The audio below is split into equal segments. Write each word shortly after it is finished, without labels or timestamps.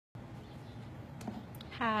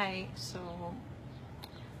Hi, so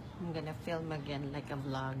I'm gonna film again like a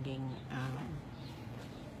vlogging.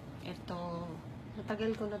 Ito,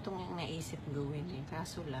 matagal ko na itong naisip gawin eh.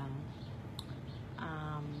 Kaso lang,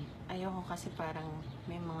 ayoko kasi parang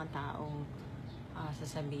may mga taong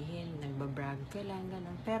sasabihin, nagbabrag ka lang,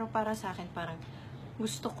 ganun. Pero para sa akin, parang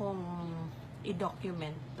gusto kong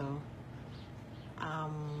i-document to.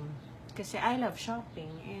 Kasi I love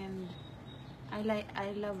shopping and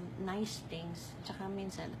I love nice things. Tsaka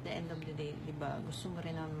minsan, at the end of the day, diba, gusto mo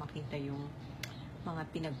rin naman makita yung mga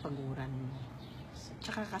pinagpaguran mo.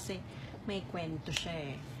 Tsaka kasi, may kwento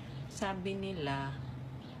siya eh. Sabi nila,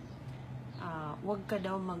 wag ka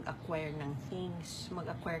daw mag-acquire ng things.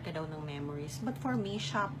 Mag-acquire ka daw ng memories. But for me,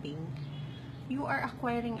 shopping, you are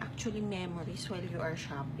acquiring actually memories while you are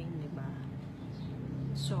shopping, diba?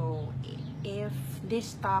 So, if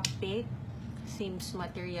this topic seems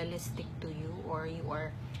materialistic to you or you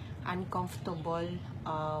are uncomfortable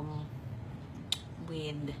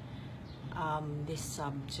with this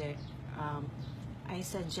subject, I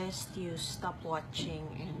suggest you stop watching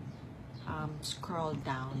and scroll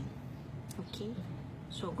down. Okay?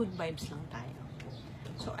 So, good vibes lang tayo.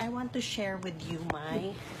 So, I want to share with you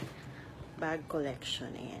my bag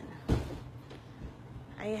collection. Ayan.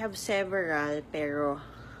 I have several, pero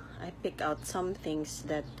I pick out some things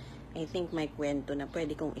that I think may kwento na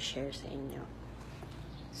pwede kong i-share sa inyo.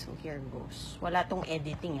 So, here goes. Wala tong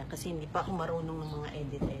editing kasi hindi pa ako marunong ng mga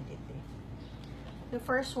edit eh. The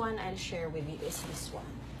first one I'll share with you is this one.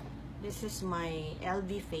 This is my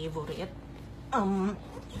LV favorite.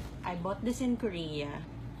 I bought this in Korea.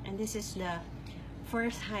 And this is the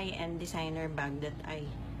first high-end designer bag that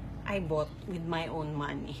I bought with my own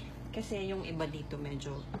money. Kasi yung iba dito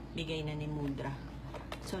medyo bigay na ni Mudra.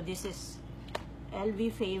 So, this is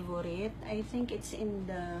LV favorite. I think it's in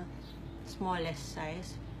the smallest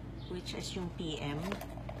size, which is yung PM,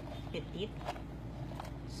 petite.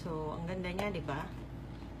 So, ang ganda niya, di ba?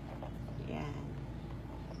 Yan.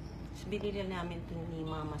 So, binili namin ito ni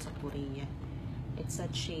Mama sa Korea. It's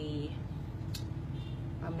such a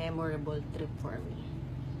memorable trip for me.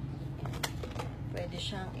 Yan. Pwede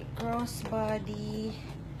siyang i-crossbody.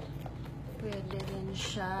 Pwede rin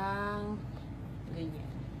siyang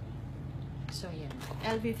ganyan. So, yan.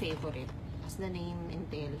 LV favorite. As the name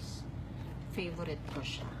entails, favorite ko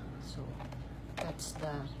siya. So, that's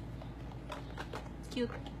the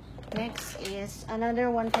cute. Next is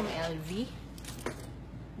another one from LV.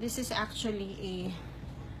 This is actually a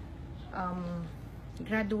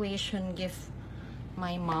graduation gift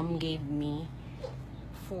my mom gave me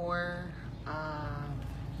for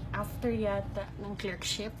after yata ng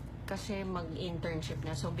clerkship. Kasi mag-internship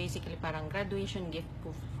na. So, basically, parang graduation gift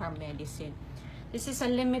po from medicine. This is a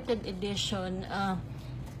limited edition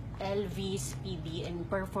LV Speedy in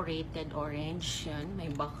perforated orange. Yan. May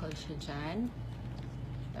buckle siya dyan.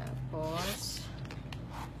 Tapos,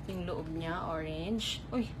 yung loob niya, orange.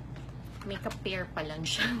 Uy, may ka-pair pa lang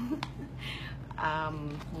siya.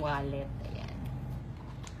 Wallet. Ayan.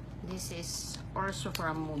 This is also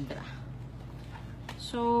from Mudra.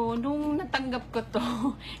 So, nung natanggap ko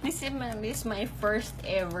to, this is my first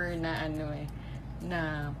ever na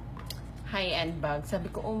na high-end bag. Sabi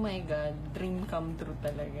ko, oh my God, dream come true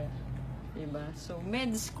talaga. Diba? So,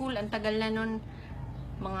 med school, ang tagal na nun,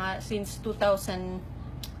 mga since 2005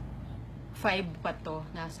 pa to,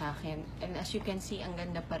 nasa akin. And as you can see, ang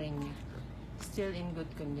ganda pa rin niya. Still in good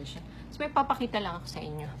condition. So, may papakita lang ako sa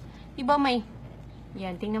inyo. Diba may,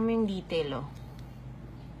 yan, tingnan mo yung detail, oh.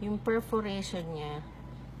 Yung perforation niya,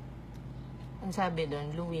 ang sabi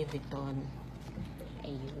doon, Louis Vuitton.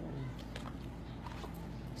 Ayun.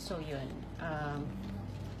 So, yun.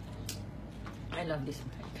 I love this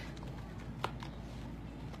bag.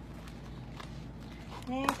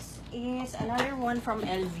 Next is another one from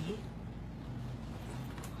LV.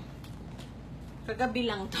 Kagabi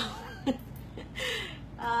lang to.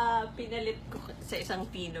 Pinalit ko sa isang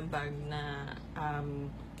Pino bag na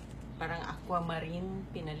parang aquamarine,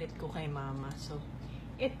 pinalit ko kay Mama. So,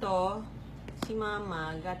 ito, si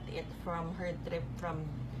Mama got it from her trip from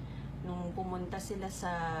nung pumunta sila sa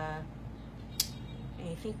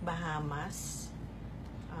I think Bahamas.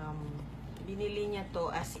 Binili niya to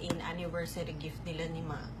as in anniversary gift nila ni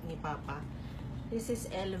Papa. This is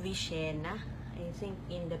LV Sienna. I think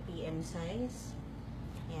in the PM size.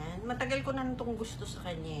 Yan. Matagal ko na itong gusto sa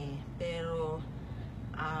kanya eh. Pero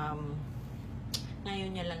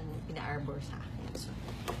ngayon niya lang pina-arbor sa akin. So,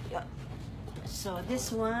 yeah. So,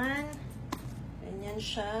 this one, ganyan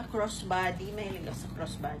siya, crossbody. Mahilig ako sa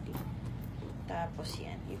crossbody. Tapos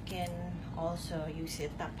yan, you can also use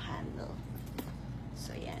it top handle.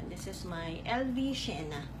 So, yan. This is my LV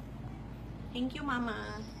Sienna. Thank you, Mama.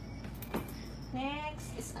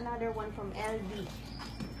 Next is another one from LV.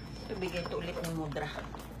 Ito, bigay ito ulit ng mudra.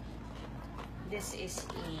 This is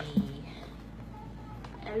a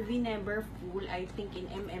LV Neverfull, I think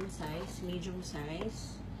in MM size, medium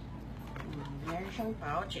size. Meron siyang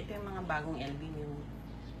pouch. Ito yung mga bagong LV, yung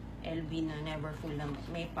LV na Neverfull na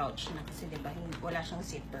may pouch na kasi diba, wala siyang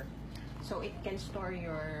zipper. So it can store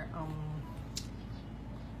your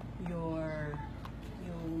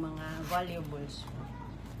yung mga valuables mo.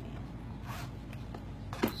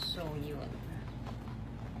 So yun.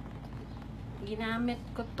 Ginamit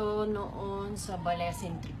ko to noon sa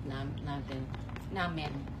Balesen trip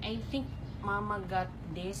namin. I think Mama got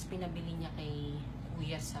this. Pinabili niya kay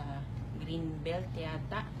Kuya sa Greenbelt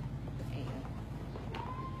yata. Ayun.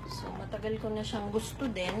 So, matagal ko na siyang gusto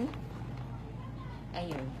din.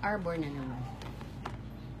 Ayun. Arbor na naman.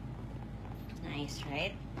 Nice,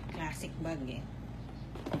 right? Classic bag eh.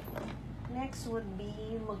 Next would be,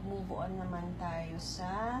 mag-move on naman tayo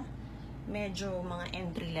sa medyo mga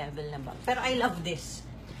entry level na bag. Pero I love this.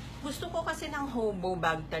 Gusto ko kasi ng hobo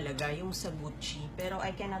bag talaga, yung sa Gucci. Pero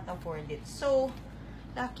I cannot afford it. So,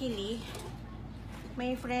 luckily,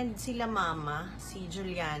 may friend sila Mama, si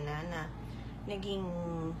Juliana, na naging,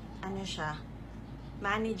 ano siya,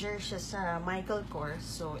 manager siya sa Michael Kors.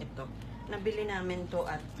 So, ito. Nabili namin to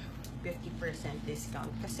at 50%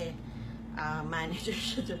 discount. Kasi, manager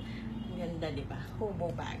siya dun. Ang ganda, diba?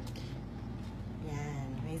 Hobo bag.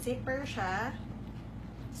 Yan. May zipper siya.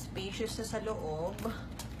 Spacious siya sa loob.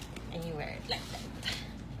 And you wear it like that.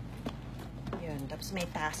 Yun. Tapos may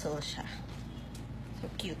tassel siya. So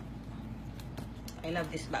cute. I love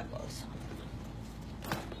this bag also.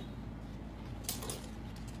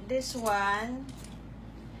 This one,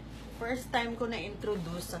 first time ko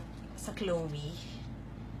na-introduce sa Chloe.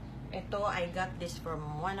 Ito, I got this from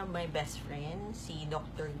one of my best friends, si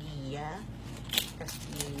Dr. Gia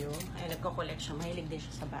Castillo. Ay, nagko-collect siya. Mahilig din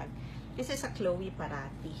siya sa bag. This is a Chloe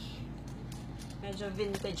Parati. Medyo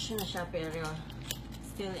vintage na siya, pero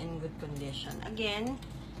still in good condition. Again,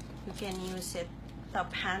 you can use it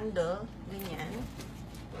top handle, ganyan.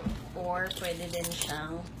 Or, pwede din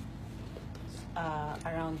siyang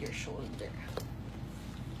around your shoulder.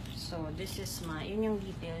 So, this is yun yung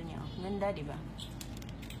detail niya. Ganda, di ba?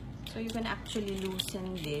 So, you can actually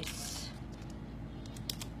loosen this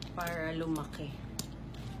para lumaki.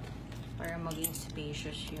 Para maging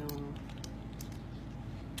spacious yung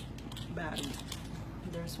bag.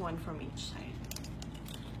 There's one from each side.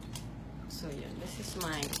 So, yun. This is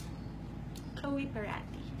my Chloe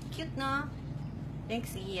Parati. Cute, no?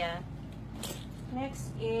 Thanks, Iya.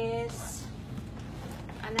 Next is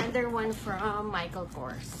another one from Michael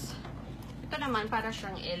Kors. Ito naman, para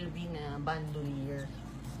siyang LV na bandolier.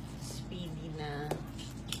 Speedy na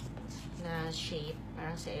shape.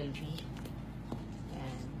 Parang sa LV.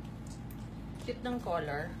 Yan. Cute ng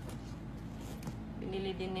color.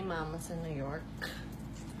 Pinili din ni Mama sa New York.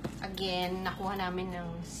 Again, nakuha namin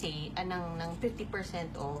ng 50%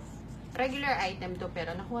 off. Regular item to,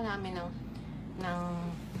 pero nakuha namin ng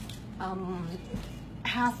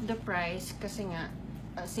half the price kasi nga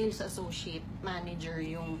sales associate manager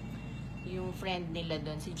yung friend nila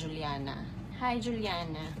doon, si Juliana. Hi,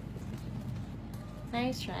 Juliana.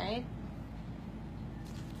 Nice, right?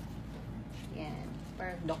 Yan.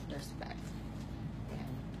 For doctor's bag.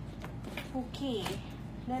 Yan. Okay.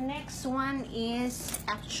 The next one is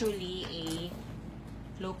actually a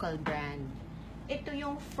local brand. Ito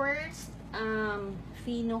yung first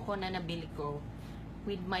Fino ko na nabili ko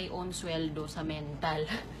with my own sweldo sa mental.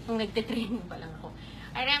 Nung nagte-training pa lang ako.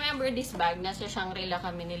 I remember this bag. Nasa Shangri-La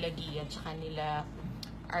kami nila Gia at saka nila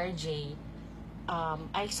RJ.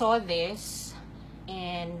 I saw this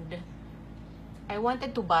and I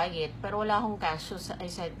wanted to buy it pero wala akong cash. So I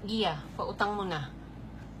said, Gia, pautang mo na.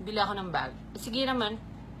 Bili ako ng bag. Sige naman.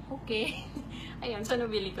 Okay. Ayun, so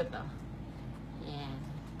nabili ko to. Yan.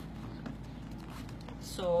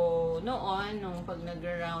 So, noon, nung pag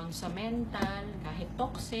nag-round sa mental, kahit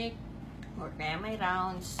toxic, or kaya may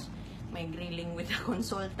rounds, may grilling with the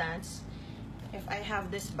consultants, if I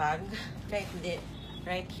have this bag,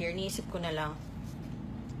 right here, niisip ko na lang,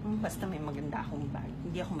 basta may maganda akong bag,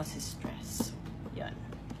 hindi ako masistress. Yan.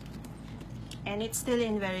 And it's still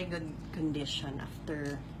in very good condition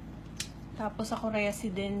after. Tapos ako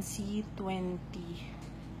residency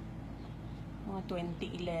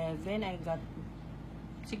 2011, I got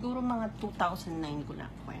siguro mga 2009 ko na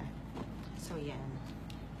ako yan. So yan.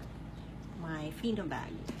 My Fino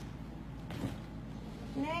bag.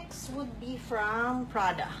 Next would be from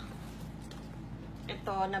Prada.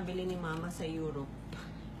 Ito, nabili ni Mama sa Europe.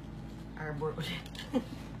 Arbor ulit.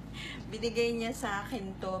 Binigay niya sa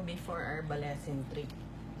akin to before our Balesin trip.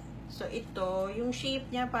 So, ito, yung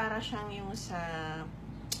shape niya para siyang yung sa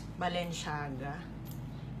Balenciaga.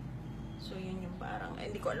 So, yun yung parang,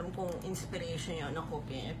 hindi ko alam kung inspiration yun na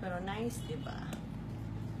kopya niya. Pero nice, diba?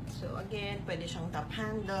 So, again, pwede siyang top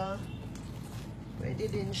handle.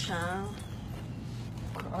 Pwede din siyang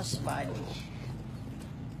crossbody.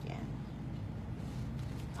 Yan.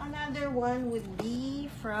 Another one would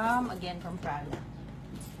be from, again, from Prada.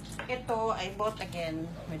 Ito, I bought again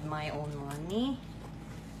with my own money.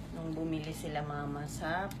 Nung bumili sila mama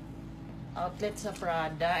sa outlet sa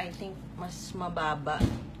Prada, I think mas mababa.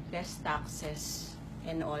 Less taxes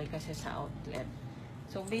and all kasi sa outlet.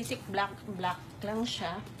 So, basic black lang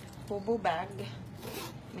siya. Kubo bag.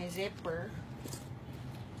 May zipper.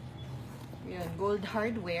 Yun, gold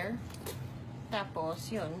hardware.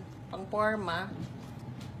 Tapos, yun, pang forma.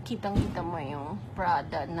 Kitang-kita mo yung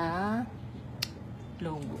Prada na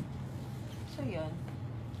logo. So, yun.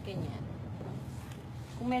 Ganyan.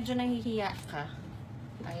 Kung medyo nahihiya ka,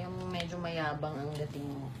 ayaw mo medyo mayabang ang dating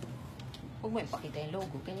mo, huwag mo ipakita yung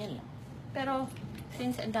logo. Ganyan lang. Pero,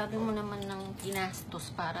 since ang dami mo naman ng ginastos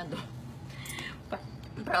para doon,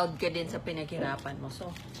 proud ka din sa pinaghirapan mo. So,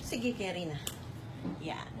 sige, carry na.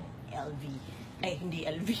 Yan. LV. Ay, hindi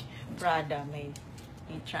LV. Prada. May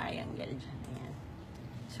triangle dyan. Yan.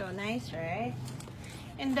 So, nice, right?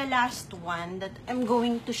 And the last one that I'm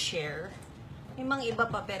going to share, may mga iba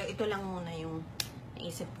pa, pero ito lang muna yung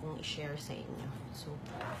naisip kong i-share sa inyo. So,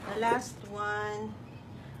 the last one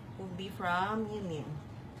will be from Miu Miu.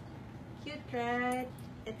 Cute, right?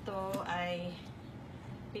 Ito ay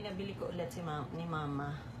pinabili ko ulit ni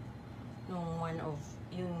Mama nung one of,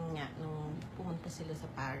 yun nga, nung pumunta sila sa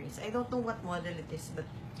Paris. I don't know what model it is, but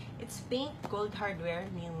it's pink, gold hardware,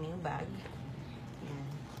 Miu Miu bag. Yan.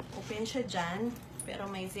 Open siya dyan. Pero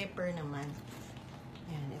may zipper naman.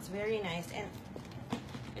 Yan, it's very nice and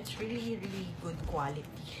it's really, really good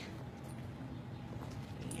quality.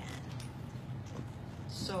 Yan.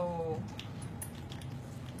 So,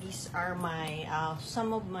 these are my,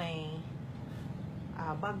 some of my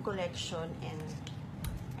bag collection and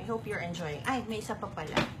I hope you're enjoying. Ay, may isa pa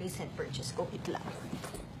pala. Recent purchase ko. Wait lang.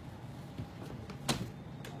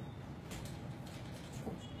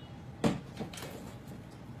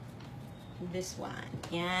 This one.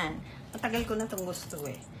 Yan. Matagal ko na itong gusto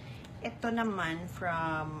eh. Ito naman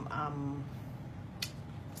from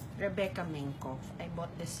Rebecca Minkoff. I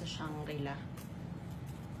bought this sa Shangri-La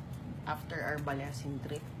after our Balesin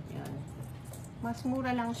trip. Yan. Mas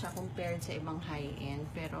mura lang siya compared sa ibang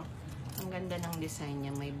high-end. Pero, ang ganda ng design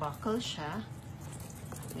niya. May buckle siya.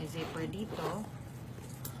 May zipper dito.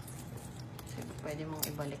 So, pwede mong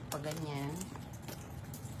ibalik pa ganyan.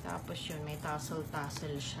 Tapos yun, may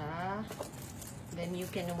tassel-tassel siya. Then, you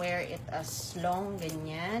can wear it as long,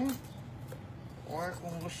 ganyan. Or,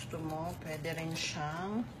 kung gusto mo, pwede rin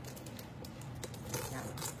siyang yan,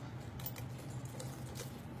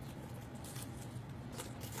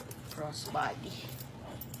 crossbody.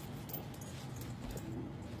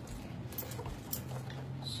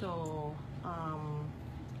 So,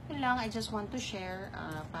 yun lang, I just want to share,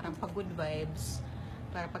 parang pag-good vibes,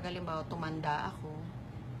 para pag halimbawa tumanda ako,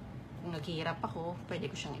 kung naghihirap ako, pwede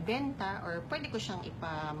ko siyang ibenta or pwede ko siyang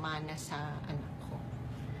ipamana sa anak ko.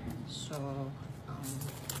 So,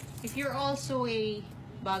 if you're also a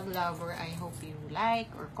bag lover, I hope you like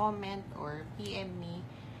or comment or PM me.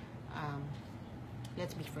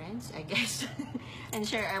 Let's be friends, I guess. And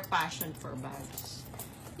share our passion for bags.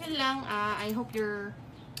 Yun lang, I hope you're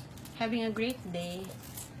having a great day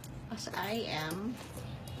as I am.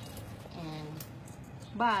 And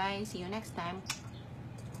bye. See you next time.